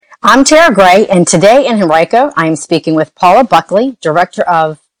I'm Tara Gray, and today in Henrico, I am speaking with Paula Buckley, Director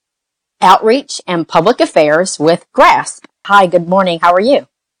of Outreach and Public Affairs with GRASP. Hi, good morning. How are you?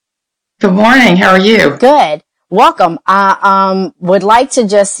 Good morning. How are you? Good. Welcome. I would like to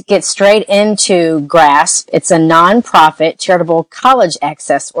just get straight into GRASP. It's a nonprofit charitable college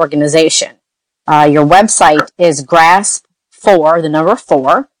access organization. Your website is GRASP4, the number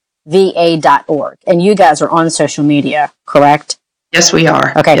 4, VA.org. And you guys are on social media, correct? Yes, we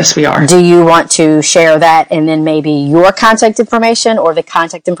are. Okay. Yes, we are. Do you want to share that and then maybe your contact information or the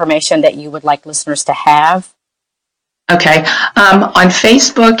contact information that you would like listeners to have? Okay. On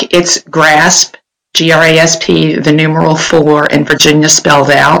Facebook, it's GRASP, G-R-A-S-P, the numeral 4, and Virginia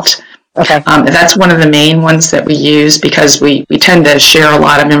spelled out. Okay. That's one of the main ones that we use because we tend to share a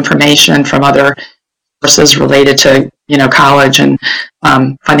lot of information from other sources related to, college and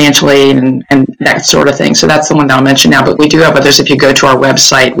financial aid and that sort of thing. So that's the one that I'll mention now. But we do have others if you go to our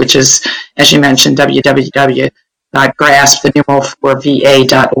website, which is, as you mentioned,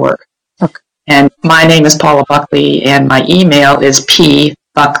 www.grasp4va.org. Okay. And my name is Paula Buckley, and my email is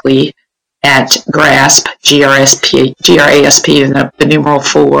pbuckley@grasp, G-R-A-S-P, the numeral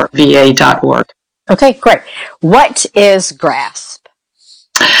 4, va.org. Okay, great. What is GRASP?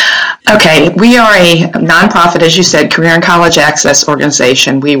 Okay, we are a nonprofit, as you said, career and college access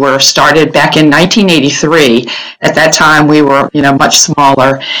organization. We were started back in 1983. At that time, we were, much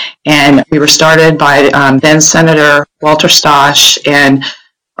smaller, and we were started by then Senator Walter Stosh and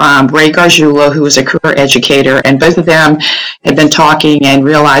Ray Gargiulo, who was a career educator, and both of them had been talking and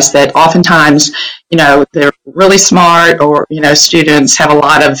realized that oftentimes, they're really smart or, students have a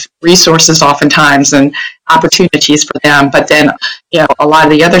lot of resources oftentimes and opportunities for them, but then, a lot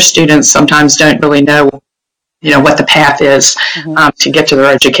of the other students sometimes don't really know, what the path is to get to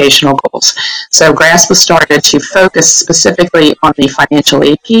their educational goals. So GRASP was started to focus specifically on the financial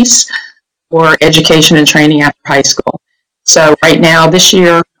aid piece for education and training after high school. So right now, this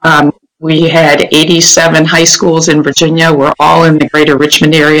year, we had 87 high schools in Virginia. We're all in the greater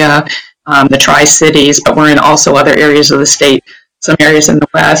Richmond area, the Tri-Cities, but we're in also other areas of the state, some areas in the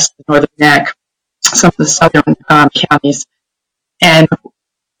west, the northern neck, some of the southern counties. And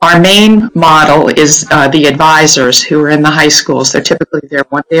our main model is the advisors who are in the high schools. They're typically there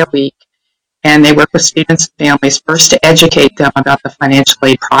one day a week, and they work with students and families first to educate them about the financial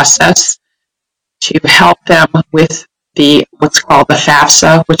aid process, to help them with what's called the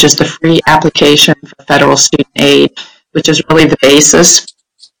FAFSA, which is the free application for federal student aid, which is really the basis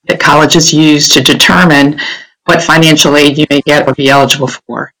that colleges use to determine what financial aid you may get or be eligible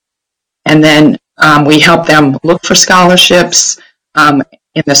for. And then we help them look for scholarships.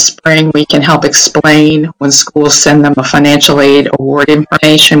 In the spring, we can help explain when schools send them a financial aid award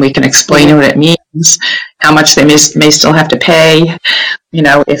information. We can explain what it means, how much they may still have to pay,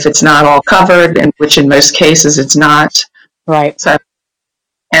 if it's not all covered, and which in most cases it's not. Right. So,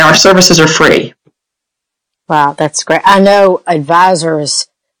 and our services are free. Wow, that's great. I know advisors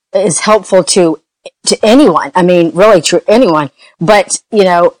is helpful to anyone. I mean, really to anyone. But,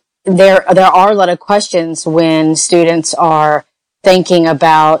 there are a lot of questions when students are thinking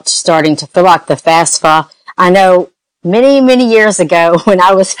about starting to fill out the FAFSA. I know many, many years ago when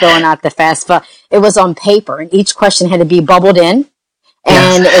I was filling out the FAFSA, it was on paper and each question had to be bubbled in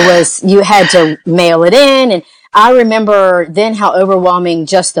and you had to mail it in. And I remember then how overwhelming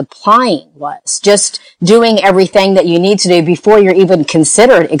just applying was, just doing everything that you need to do before you're even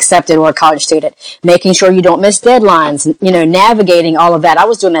considered accepted or a college student, making sure you don't miss deadlines, navigating all of that. I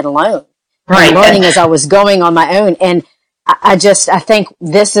was doing that alone, right? Learning as I was going on my own. And I think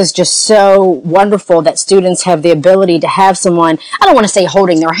this is just so wonderful that students have the ability to have someone, I don't want to say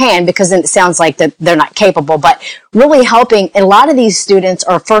holding their hand because then it sounds like that they're not capable, but really helping. And a lot of these students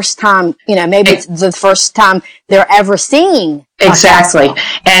are first time, maybe it's the first time they're ever seeing. Exactly.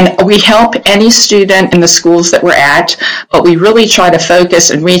 And we help any student in the schools that we're at, but we really try to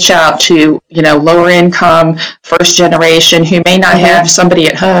focus and reach out to, lower income, first generation who may not have somebody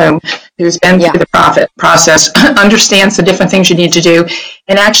at home who's been through the process, understands the different things you need to do.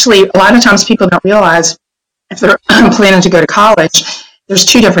 And actually, a lot of times people don't realize if they're planning to go to college, there's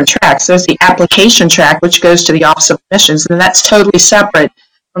two different tracks. There's the application track, which goes to the Office of Admissions, and that's totally separate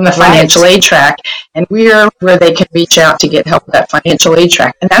from the financial aid track. And we're where they can reach out to get help with that financial aid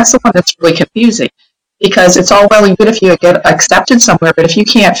track. And that's the one that's really confusing because it's all well and good if you get accepted somewhere, but if you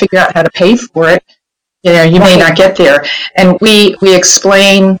can't figure out how to pay for it, you may not get there. And we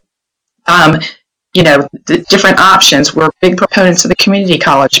explain the different options. We're big proponents of the community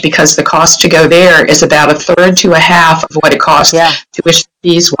college because the cost to go there is about a third to a half of what it costs tuition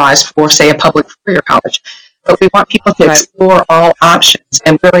fees-wise for, say, a public four-year college. but we want people to explore all options,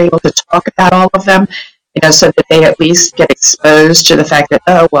 and we're able to talk about all of them, so that they at least get exposed to the fact that,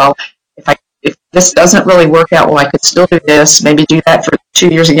 oh, well, if this doesn't really work out, well, I could still do this, maybe do that for 2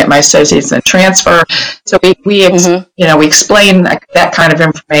 years and get my associates and transfer. So we explain that kind of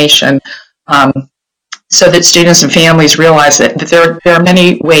information, so that students and families realize that there are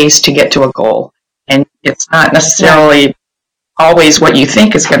many ways to get to a goal, and it's not necessarily always what you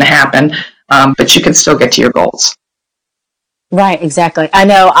think is going to happen, but you can still get to your goals. Right, exactly. I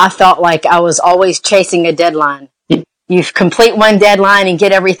know I felt like I was always chasing a deadline. You complete one deadline and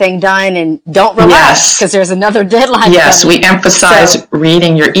get everything done and don't relax because there's another deadline. Yes, we emphasize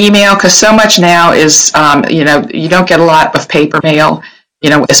reading your email because so much now is, you don't get a lot of paper mail,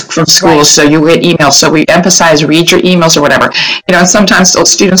 from schools, so you get emails. So we emphasize read your emails or whatever. And sometimes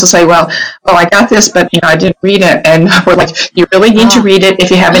students will say, well, I got this, but, I didn't read it. And we're like, you really need to read it.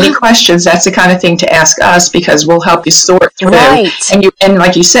 If you have any questions, that's the kind of thing to ask us because we'll help you sort through. Right. And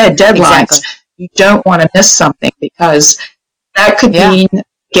like you said, deadlines. Exactly. You don't want to miss something because that could mean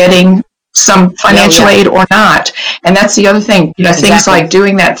getting some financial aid or not. And that's the other thing, things like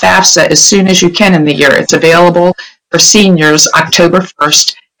doing that FAFSA as soon as you can in the year. It's available for seniors October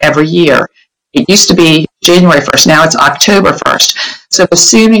 1st every year. It used to be January 1st. Now it's October 1st. So the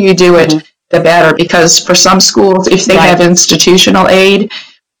sooner you do it, the better, because for some schools, if they have institutional aid,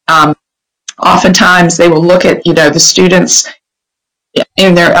 oftentimes they will look at, the students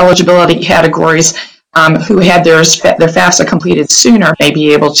in their eligibility categories who had their FAFSA completed sooner may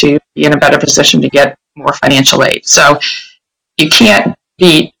be able to be in a better position to get more financial aid. So you can't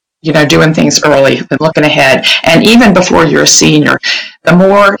be, doing things early and looking ahead. And even before you're a senior, the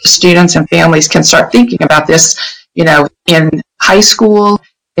more students and families can start thinking about this, in high school,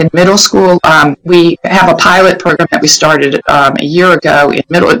 in middle school. We have a pilot program that we started a year ago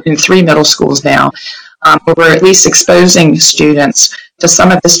in 3 middle schools now, where we're at least exposing students to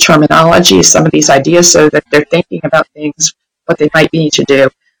some of this terminology, some of these ideas, so that they're thinking about things, what they might need to do.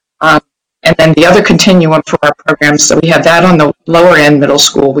 And then the other continuum for our programs, so we have that on the lower end middle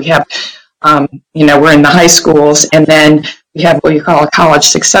school. We have, we're in the high schools, and then we have what you call a college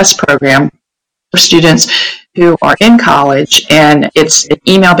success program for students who are in college, and it's an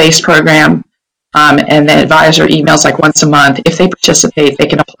email-based program, and the advisor emails like once a month. If they participate, they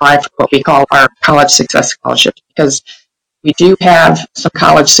can apply for what we call our college success scholarships, because we do have some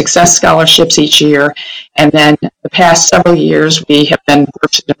college success scholarships each year, and then the past several years we have been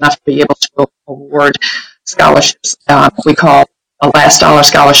fortunate enough to be able to award scholarships. We call a last dollar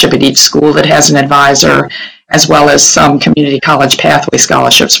scholarship at each school that has an advisor, as well as some community college pathway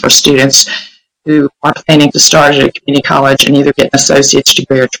scholarships for students who are planning to start at a community college and either get an associate's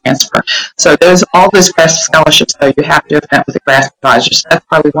degree or transfer. So all those grant scholarships, though, you have to have met with a grant advisor. So that's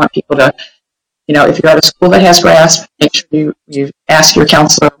why we want people to, if you're at a school that has GRASP, make sure you ask your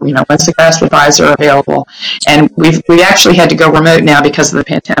counselor, when's the GRASP advisor available? And we actually had to go remote now because of the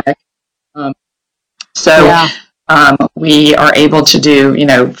pandemic. We are able to do,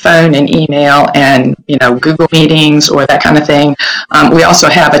 phone and email and, Google meetings or that kind of thing. We also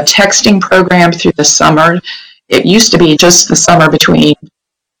have a texting program through the summer. It used to be just the summer between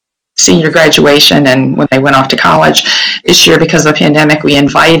senior graduation and when they went off to college. This year, because of the pandemic, we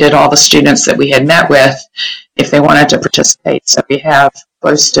invited all the students that we had met with if they wanted to participate. So we have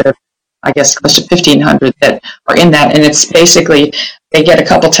close to 1,500 that are in that. And it's basically, they get a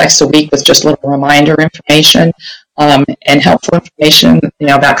couple texts a week with just little reminder information and helpful information,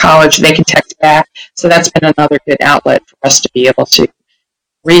 about college. They can text back. So that's been another good outlet for us to be able to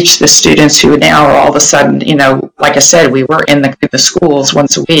reach the students who now are all of a sudden, like I said, we were in the schools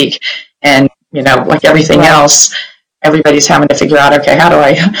once a week, and, like everything else, everybody's having to figure out, okay, how do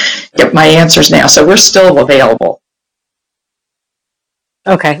I get my answers now? So we're still available.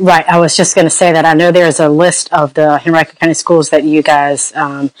 Okay, right. I was just going to say that I know there's a list of the Henrico County schools that you guys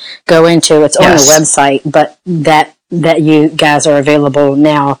go into. It's on the website, but that you guys are available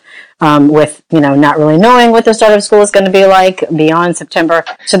now with, not really knowing what the start of school is going to be like beyond September.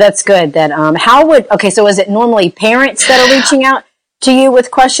 So that's good. That so is it normally parents that are reaching out to you with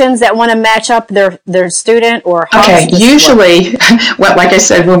questions that want to match up their student, or how usually, like I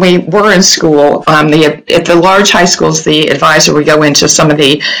said, when we were in school, at the large high schools, the advisor would go into some of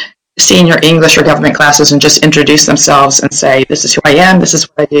the senior English or government classes and just introduce themselves and say, this is who I am, this is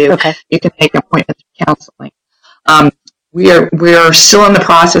what I do. Okay. You can make an appointment for counseling. We are still in the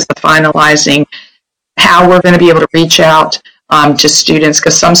process of finalizing how we're going to be able to reach out to students,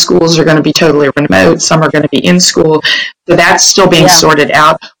 because some schools are going to be totally remote, some are going to be in school. So that's still being sorted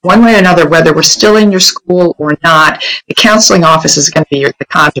out. One way or another, whether we're still in your school or not, the counseling office is going to be the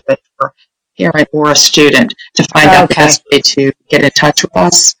conduit for parent or a student to find out the best way to get in touch with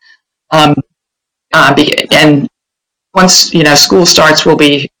us. And once, school starts,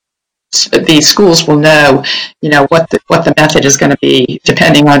 these schools will know, what the method is going to be,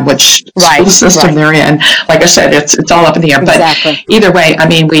 depending on which school system they're in. Like I said, it's all up in the air. Exactly. But either way, I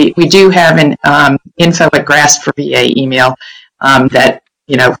mean, we do have an info@grasp for VA email that,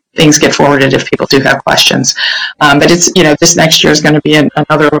 things get forwarded if people do have questions. But it's, this next year is going to be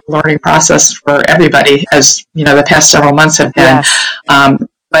another learning process for everybody, as, the past several months have been. Yes.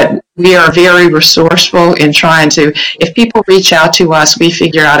 But we are very resourceful in trying to, if people reach out to us, we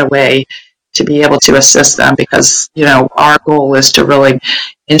figure out a way to be able to assist them, because, our goal is to really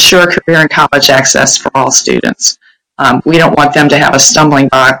ensure career and college access for all students. We don't want them to have a stumbling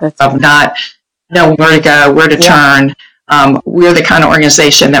block of not knowing where to go, where to turn. We're the kind of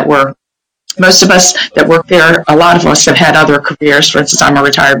organization that most of us that work there, a lot of us have had other careers. For instance, I'm a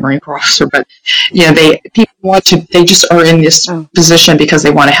retired Marine Corps officer, but they just are in this position because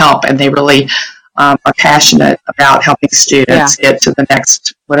they want to help, and they really are passionate about helping students get to the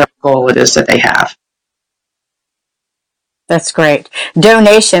next whatever goal it is that they have. That's great.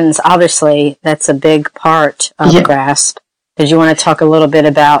 Donations, obviously, that's a big part of GRASP. Did you want to talk a little bit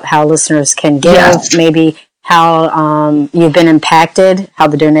about how listeners can give, maybe how you've been impacted, how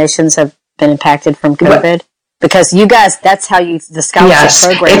the donations have been impacted from COVID? Because you guys, that's how the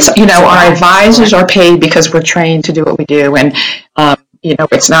scholarship program. It's, our advisors are paid because we're trained to do what we do. And,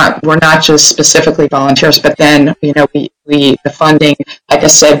 we're not just specifically volunteers, but then, the funding, like I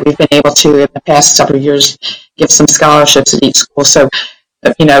said, we've been able to, in the past several years, give some scholarships at each school. So,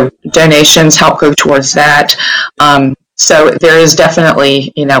 donations help go towards that. So there is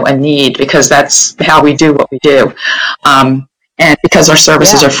definitely, a need, because that's how we do what we do. And because our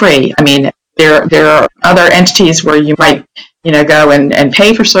services are free. I mean, there are other entities where you might, go and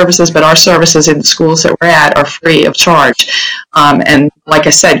pay for services, but our services in the schools that we're at are free of charge. And like I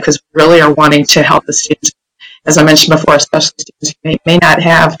said, because we really are wanting to help the students, as I mentioned before, especially students who may not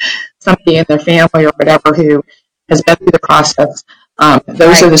have somebody in their family or whatever who has been through the process.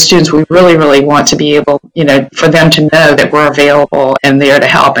 Those are the students we really, really want to be able, for them to know that we're available and there to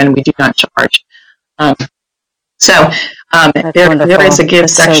help, and we do not charge. There is a give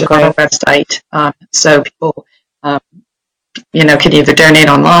section on our website, so people, can either donate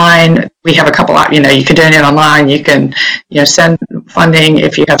online. We have a couple of, you can donate online. You can, send funding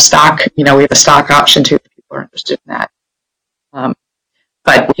if you have stock. We have a stock option too if people are interested in that.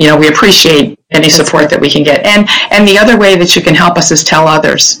 But, we appreciate any support that we can get. And the other way that you can help us is tell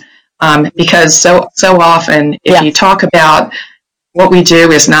others. Because so often, if you talk about what we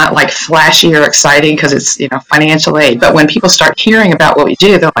do is not like flashy or exciting because it's, financial aid. But when people start hearing about what we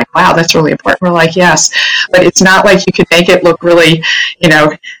do, they're like, wow, that's really important. We're like, yes. But it's not like you could make it look really,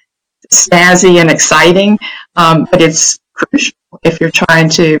 snazzy and exciting. But it's crucial if you're trying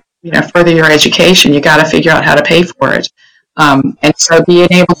to, further your education. You got to figure out how to pay for it. And so being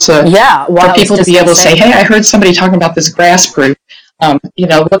able to, for people to be able to say, hey, I heard somebody talking about this GRASP group,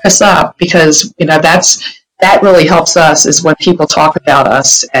 look us up, because, that really helps us, is when people talk about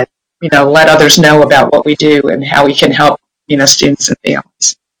us and, let others know about what we do and how we can help, students and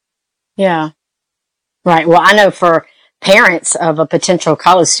families. Yeah. Right. Well, I know for parents of a potential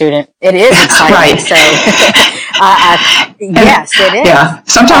college student, it is exciting. Right. So, yes, it is. Yeah.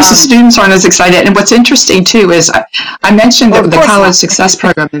 Sometimes the students aren't as excited. And what's interesting too is I mentioned the College Success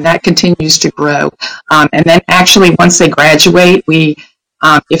Program, and that continues to grow. And then actually, once they graduate, we,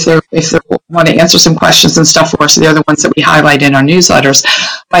 if they want to answer some questions and stuff for us, they're the ones that we highlight in our newsletters.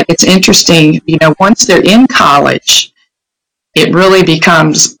 But it's interesting, once they're in college, it really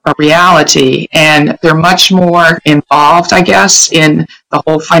becomes a reality, and they're much more involved, I guess, in the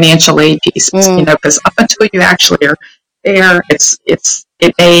whole financial aid piece. Because up until you actually are there,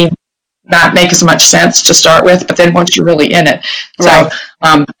 it may not make as much sense to start with, but then once you're really in it. So,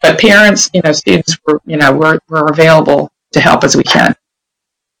 but parents, students, we're available to help as we can.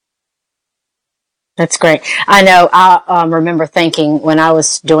 That's great. I know. I remember thinking when I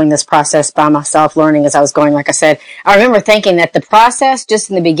was doing this process by myself, learning as I was going, like I said, I remember thinking that the process just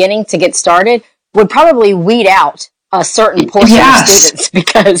in the beginning to get started would probably weed out a certain portion of students,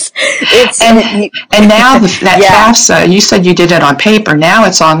 because it's... And now that FAFSA, you said you did it on paper, now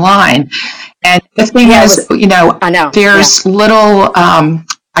it's online. And the thing is, I know. There's little,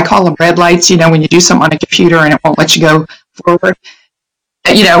 I call them red lights, when you do something on a computer and it won't let you go forward.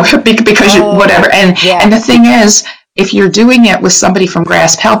 Because whatever. And the thing is, if you're doing it with somebody from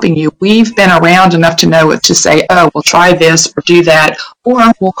GRASP helping you, we've been around enough to know it to say, oh, we'll try this or do that, or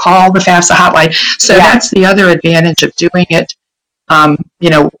we'll call the FAFSA hotline. So that's the other advantage of doing it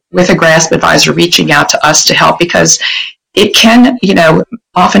with a GRASP advisor reaching out to us to help, because it can,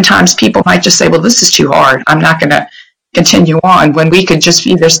 oftentimes people might just say, well, this is too hard. I'm not going to continue on, when we could just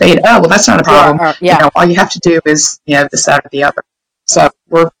either say, oh, well, that's not a problem. All you have to do is, this, that, or the other. So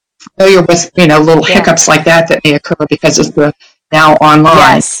we're familiar with, little hiccups like that may occur because it's now online.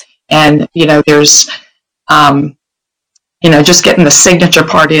 Yes. And, there's, just getting the signature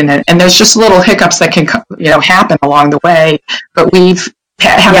part in, and there's just little hiccups that can, happen along the way. But we've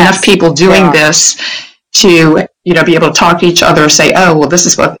have enough people doing this to, be able to talk to each other and say, oh, well, this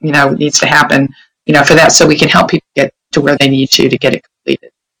is what, needs to happen, for that, so we can help people get to where they need to get it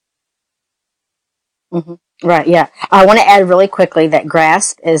completed. Mm-hmm. Right, yeah. I want to add really quickly that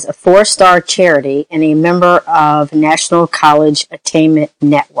GRASP is a 4-star charity and a member of National College Attainment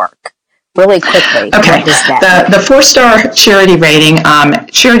Network. Really quickly, okay. What does that mean? The 4-star charity rating,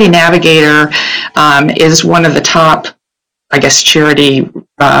 Charity Navigator is one of the top, charity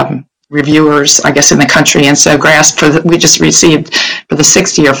reviewers, in the country. And so GRASP, we just received for the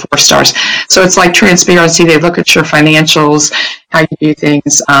 6th year 4 stars. So it's like transparency. They look at your financials, how you do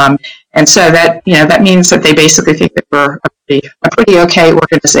things. And so that, that means that they basically think that we're a pretty okay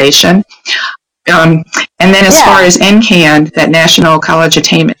organization. And then as far as NCAN, that National College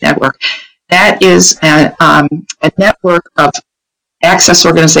Attainment Network, that is a network of access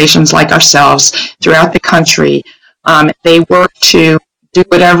organizations like ourselves throughout the country. They work to do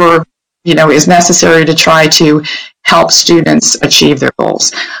whatever, is necessary to try to help students achieve their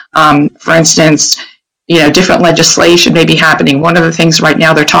goals. For instance, different legislation may be happening. One of the things right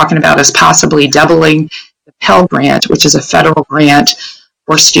now they're talking about is possibly doubling the Pell Grant, which is a federal grant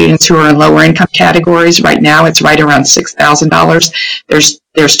for students who are in lower income categories. Right now, it's right around $6,000.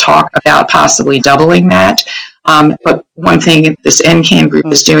 There's talk about possibly doubling that. But one thing this NCAN group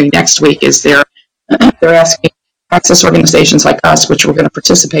is doing next week is they're asking access organizations like us, which we're going to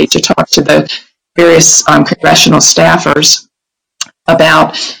participate, to talk to the various congressional staffers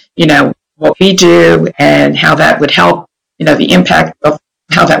about, what we do and how that would help, the impact of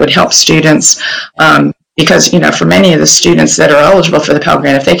how that would help students. Because, for many of the students that are eligible for the Pell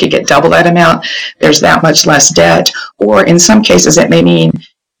Grant, if they could get double that amount, there's that much less debt. Or in some cases, it may mean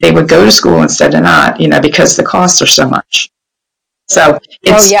they would go to school instead of not, because the costs are so much. So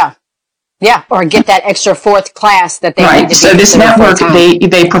it's... Yeah, or get that extra 4th class that they need to. So this network,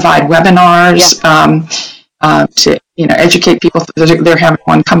 they provide webinars to educate people. They're having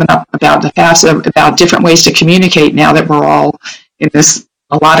one coming up about the FAFSA, about different ways to communicate now that we're all in this,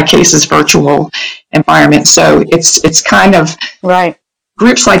 a lot of cases, virtual environment. So it's kind of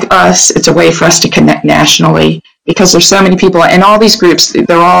groups like us. It's a way for us to connect nationally, because there's so many people, and all these groups, they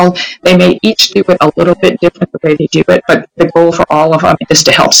may each do it a little bit different the way they do it, but the goal for all of them is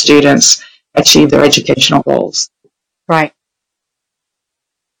to help students achieve their educational goals. Right.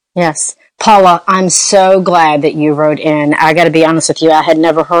 Yes. Paula, I'm so glad that you wrote in. I got to be honest with you, I had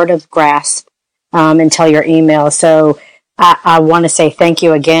never heard of GRASP until your email. So I want to say thank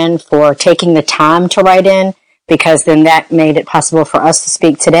you again for taking the time to write in, because then that made it possible for us to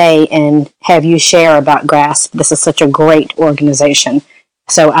speak today and have you share about GRASP. This is such a great organization.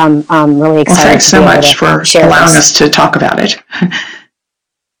 So I'm really excited. Well, thanks so much for allowing us to talk about it.